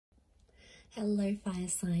Hello fire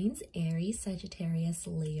signs, Aries, Sagittarius,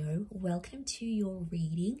 Leo. Welcome to your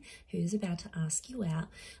reading. Who's about to ask you out?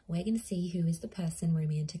 We're going to see who is the person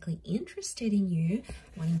romantically interested in you,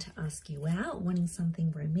 wanting to ask you out, wanting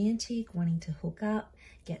something romantic, wanting to hook up,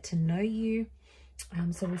 get to know you.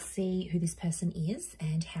 So we'll see who this person is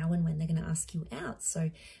and how and when they're going to ask you out.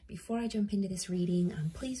 So before I jump into this reading,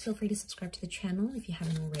 please feel free to subscribe to the channel if you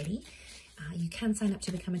haven't already. You can sign up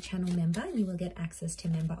to become a channel member and you will get access to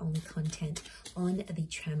member-only content on the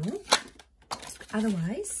channel.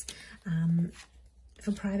 Otherwise,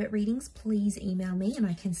 for private readings, please email me and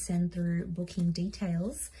I can send through booking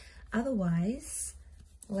details. Otherwise,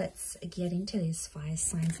 let's get into this, fire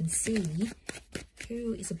signs, and see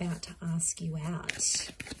who is about to ask you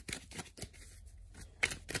out.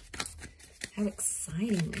 How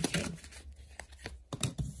exciting.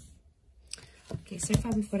 Okay, so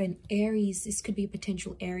far we've got an Aries. This could be a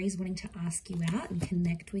potential Aries wanting to ask you out and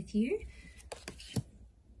connect with you.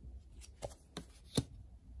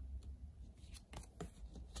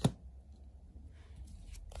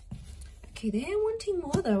 Okay, they're wanting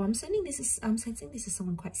more though. I'm sensing this is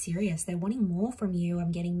someone quite serious. They're wanting more from you.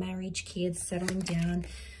 I'm getting marriage, kids, settling down.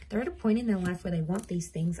 They're at a point in their life where they want these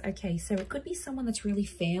things. Okay, so it could be someone that's really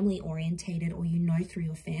family orientated, or you know through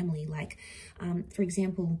your family. Like, for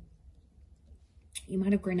example, you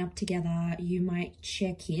might have grown up together, you might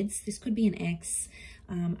share kids. This could be an ex.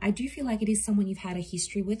 I do feel like it is someone you've had a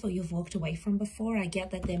history with or you've walked away from before. I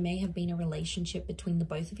get that there may have been a relationship between the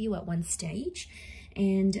both of you at one stage.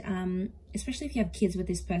 And especially if you have kids with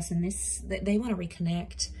this person, they want to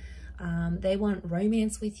reconnect. They want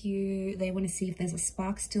romance with you. They want to see if there's a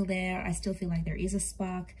spark still there. I still feel like there is a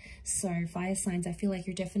spark. So fire signs, I feel like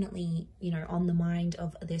you're definitely, on the mind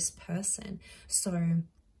of this person. So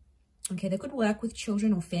okay, they could work with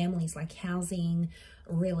children or families, like housing,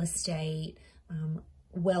 real estate,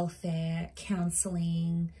 welfare,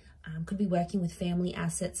 counseling, could be working with family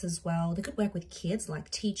assets as well. They could work with kids, like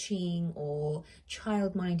teaching or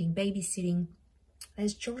child minding, babysitting.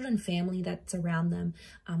 There's children and family that's around them,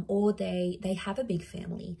 or they have a big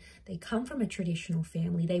family. They come from a traditional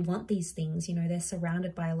family. They want these things, they're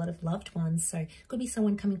surrounded by a lot of loved ones. So it could be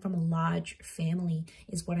someone coming from a large family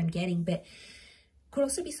is what I'm getting. But could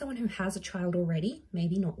also be someone who has a child already,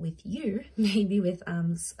 maybe not with you, maybe with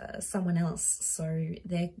someone else. So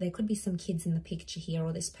there could be some kids in the picture here,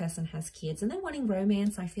 or this person has kids and they're wanting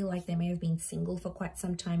romance. I feel like they may have been single for quite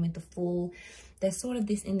some time with the Fool. They're sort of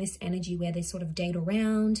in this energy where they sort of date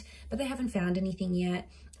around, but they haven't found anything yet.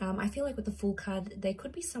 I feel like with the Fool card, they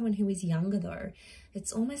could be someone who is younger though.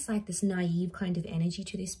 It's almost like this naive kind of energy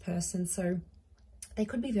to this person. So they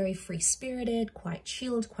could be very free-spirited, quite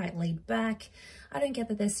chilled, quite laid back. I don't get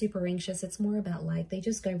that they're super anxious. It's more about like they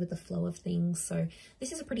just go with the flow of things. So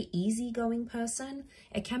this is a pretty easygoing person.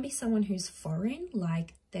 It can be someone who's foreign,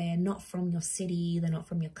 like they're not from your city, they're not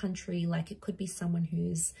from your country. Like it could be someone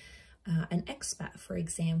who's an expat, for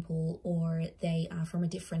example, or they are from a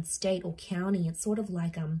different state or county. It's sort of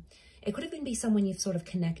like it could even be someone you've sort of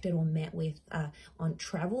connected or met with on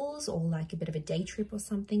travels or like a bit of a day trip or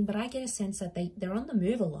something. But I get a sense that they're on the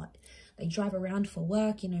move a lot. They drive around for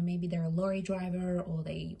work, maybe they're a lorry driver, or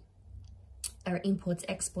they are imports,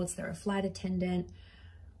 exports, they're a flight attendant.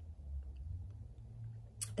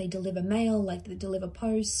 They deliver mail, like they deliver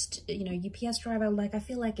post, UPS driver. Like I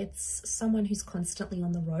feel like it's someone who's constantly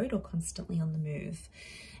on the road or constantly on the move.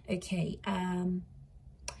 Okay,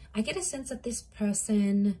 I get a sense that this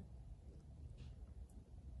person,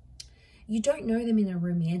 you don't know them in a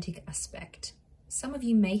romantic aspect. Some of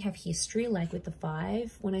you may have history, like with the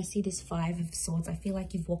 5. When I see this 5 of Swords, I feel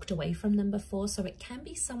like you've walked away from them before. So it can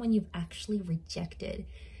be someone you've actually rejected.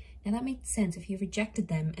 Now that makes sense. If you've rejected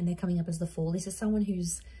them and they're coming up as the Fool, this is someone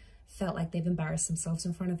who's felt like they've embarrassed themselves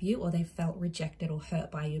in front of you, or they've felt rejected or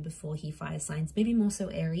hurt by you before. He, fire signs, maybe more so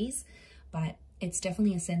Aries, but it's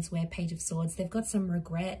definitely a sense where Page of Swords, they've got some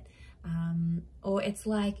regret. Or it's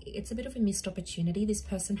like it's a bit of a missed opportunity. This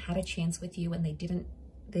person had a chance with you and they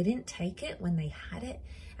didn't take it when they had it,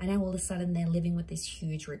 and now all of a sudden they're living with this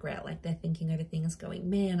huge regret. Like they're thinking over things, going,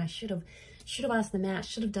 man, I should have asked them out,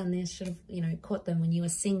 should have done this, should have caught them when you were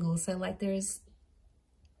single. So like there's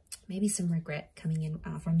maybe some regret coming in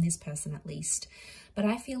from this person at least. But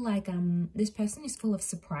I feel like this person is full of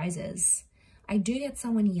surprises. I do get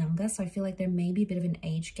someone younger, so I feel like there may be a bit of an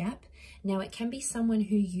age gap. Now, it can be someone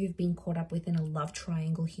who you've been caught up with in a love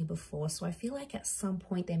triangle here before. So I feel like at some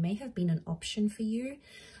point there may have been an option for you.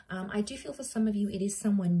 I do feel for some of you it is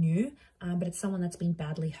someone new, but it's someone that's been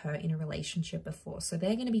badly hurt in a relationship before. So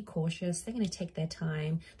they're going to be cautious. They're going to take their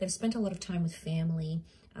time. They've spent a lot of time with family,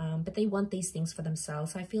 but they want these things for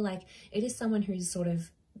themselves. So I feel like it is someone who's sort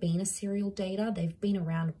of been a serial dater. They've been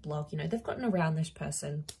around a block, you know, they've gotten around this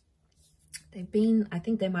person. They've been, I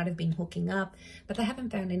think they might have been hooking up, but they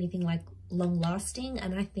haven't found anything like long lasting.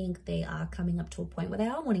 And I think they are coming up to a point where they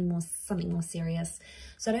are wanting something more serious.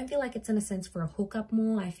 So I don't feel like it's in a sense for a hookup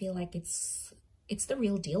more. I feel like it's the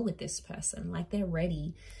real deal with this person. Like they're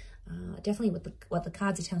ready. Definitely with what the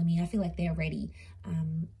cards are telling me, I feel like they're ready.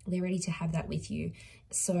 They're ready to have that with you.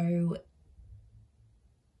 So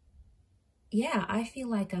yeah, I feel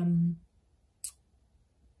like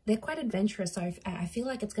they're quite adventurous. So I feel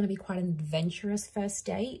like it's going to be quite an adventurous first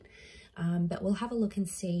date. But we'll have a look and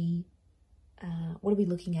see. What are we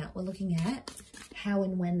looking at? We're looking at how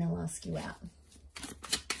and when they'll ask you out.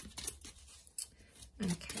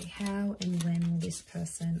 Okay, how and when will this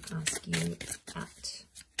person ask you out?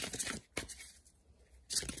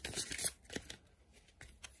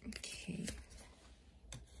 Okay.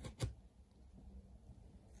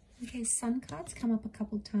 Okay, Sun cards come up a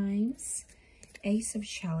couple times. Ace of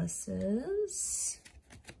Chalices.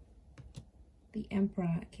 The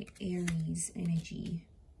Emperor, okay, Aries energy.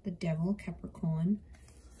 The Devil, Capricorn.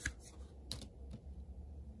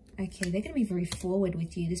 Okay, they're going to be very forward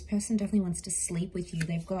with you. This person definitely wants to sleep with you.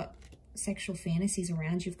 They've got sexual fantasies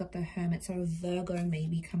around you. You've got the Hermit, so a Virgo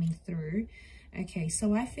maybe coming through. Okay,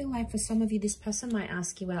 so I feel like for some of you, this person might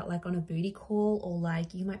ask you out like on a booty call, or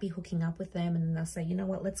like you might be hooking up with them and they'll say, you know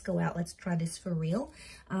what, let's go out. Let's try this for real.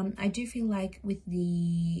 I do feel like with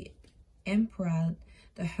the Emperor,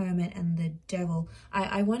 the Hermit and the Devil,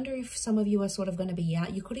 I wonder if some of you are sort of going to be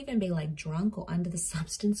out. You could even be like drunk or under the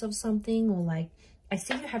substance of something, or like I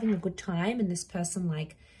see you having a good time and this person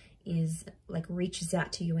like is like reaches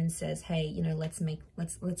out to you and says, hey, you know, let's make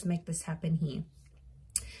this happen here.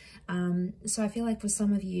 So I feel like for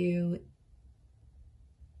some of you,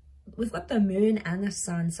 we've got the Moon and the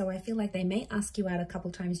Sun, so I feel like they may ask you out a couple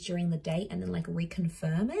times during the date and then like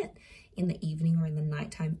reconfirm it in the evening or in the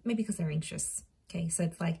nighttime, maybe because they're anxious. Okay, so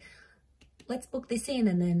it's like, let's book this in,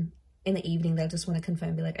 and then in the evening they'll just want to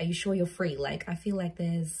confirm, be like, are you sure you're free? Like I feel like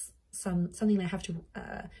there's something they have to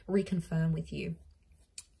reconfirm with you.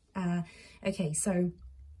 Okay, so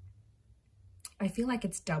I feel like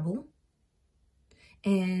it's double.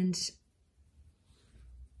 And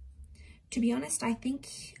to be honest, I think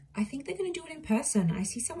they're going to do it in person. I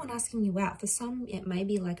see someone asking you out. For some, it may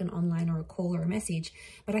be like an online or a call or a message,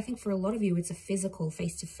 but I think for a lot of you, it's a physical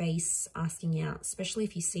face-to-face asking out, especially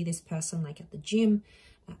if you see this person like at the gym,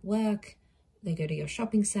 at work, they go to your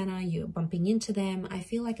shopping center, you're bumping into them. I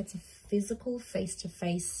feel like it's a physical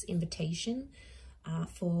face-to-face invitation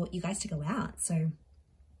for you guys to go out. So,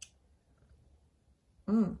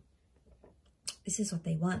 this is what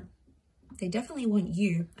they want. They definitely want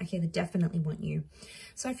you. Okay, they definitely want you.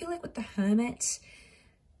 So I feel like with the Hermit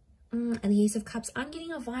and the Ace of Cups, I'm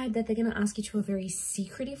getting a vibe that they're going to ask you to a very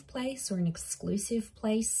secretive place or an exclusive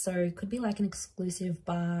place. So it could be like an exclusive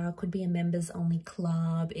bar, could be a members only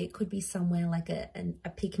club. It could be somewhere like a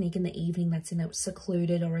picnic in the evening that's in a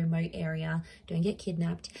secluded or remote area. Don't get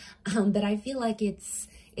kidnapped. But I feel like it's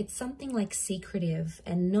something like secretive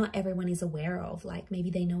and not everyone is aware of. Like maybe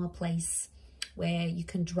they know a place where you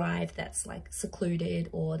can drive that's like secluded,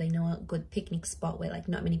 or they know a good picnic spot where like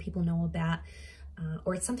not many people know about,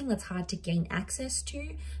 or it's something that's hard to gain access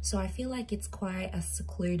to. So I feel like it's quite a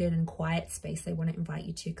secluded and quiet space they want to invite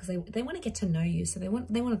you to, because they want to get to know you. So they want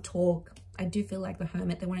to talk. I do feel like the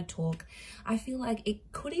Hermit, they want to talk. I feel like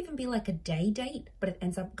it could even be like a day date, but it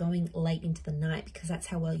ends up going late into the night, because that's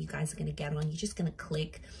how well you guys are going to get on. You're just going to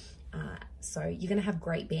click. So you're going to have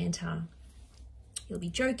great banter. You'll be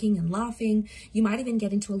joking and laughing. You might even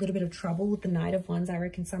get into a little bit of trouble with the Knight of Wands. I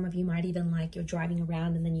reckon some of you might even, like, you're driving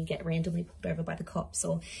around and then you get randomly pulled over by the cops,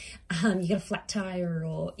 or you get a flat tire,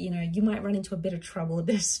 or, you know, you might run into a bit of trouble, a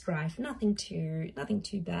bit of strife. Nothing too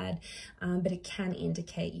bad, but it can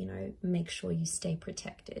indicate, you know, make sure you stay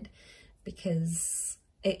protected, because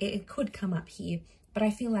it could come up here. But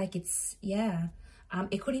I feel like it's, yeah,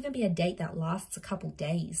 it could even be a date that lasts a couple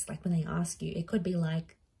days. Like when they ask you, it could be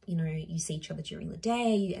like, you know, you see each other during the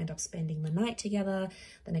day, you end up spending the night together,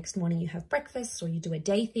 the next morning you have breakfast, or you do a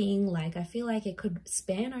day thing. Like I feel like it could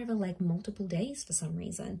span over like multiple days for some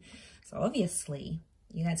reason. So obviously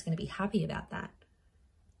you guys are going to be happy about that.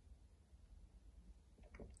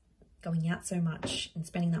 Going out so much and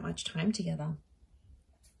spending that much time together.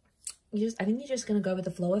 I think you're just going to go with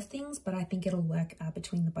the flow of things, but I think it'll work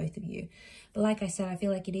between the both of you. But like I said, I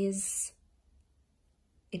feel like it is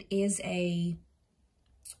a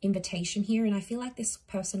invitation here, and I feel like this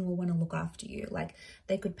person will want to look after you. Like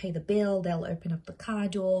they could pay the bill, they'll open up the car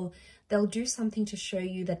door, they'll do something to show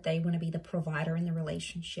you that they want to be the provider in the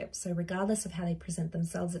relationship. So regardless of how they present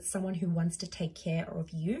themselves, it's someone who wants to take care of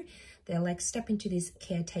you. They'll like step into this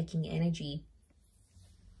caretaking energy.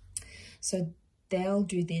 So they'll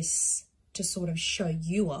do this to sort of show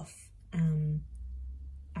you off,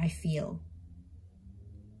 I feel.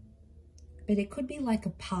 But it could be like a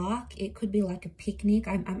park. It could be like a picnic.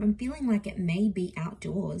 I'm feeling like it may be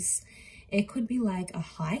outdoors. It could be like a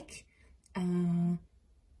hike.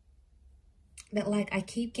 But like I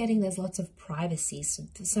keep getting there's lots of privacy. So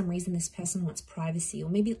for some reason this person wants privacy. Or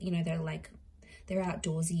maybe, you know, they're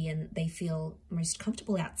outdoorsy and they feel most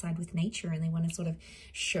comfortable outside with nature and they want to sort of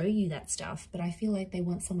show you that stuff. But I feel like they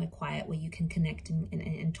want somewhere quiet where you can connect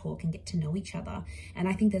and talk and get to know each other. And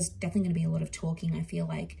I think there's definitely going to be a lot of talking. I feel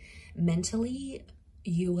like mentally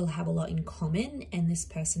you will have a lot in common, and this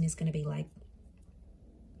person is going to be like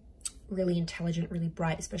really intelligent, really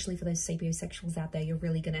bright, especially for those sapiosexuals out there. You're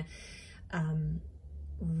really going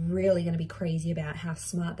to be crazy about how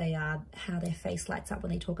smart they are, how their face lights up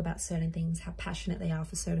when they talk about certain things, how passionate they are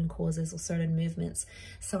for certain causes or certain movements.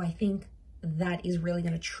 So I think that is really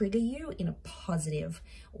going to trigger you in a positive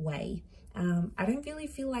way. I don't really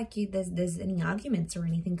feel like there's any arguments or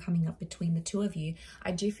anything coming up between the two of you.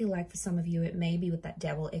 I do feel like for some of you, it may be with that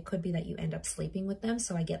devil. It could be that you end up sleeping with them.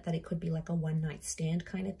 So I get that it could be like a one-night stand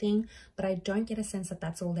kind of thing. But I don't get a sense that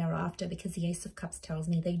that's all they're after, because the Ace of Cups tells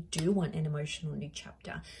me they do want an emotional new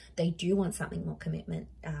chapter. They do want something more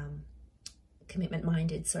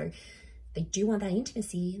commitment-minded. So they do want that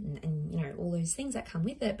intimacy and, you know, all those things that come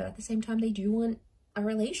with it. But at the same time, they do want a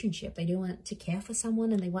relationship. They do want to care for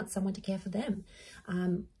someone, and they want someone to care for them.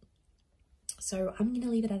 So I'm going to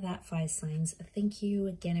leave it at that, fire signs. Thank you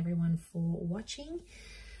again, everyone, for watching.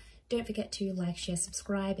 Don't forget to like, share,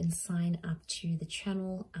 subscribe, and sign up to the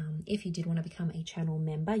channel. If you did want to become a channel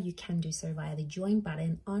member, you can do so via the join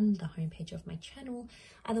button on the homepage of my channel.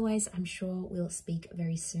 Otherwise, I'm sure we'll speak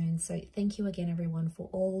very soon. So thank you again, everyone, for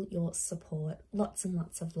all your support. Lots and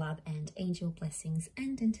lots of love and angel blessings.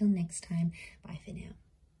 And until next time, bye for now.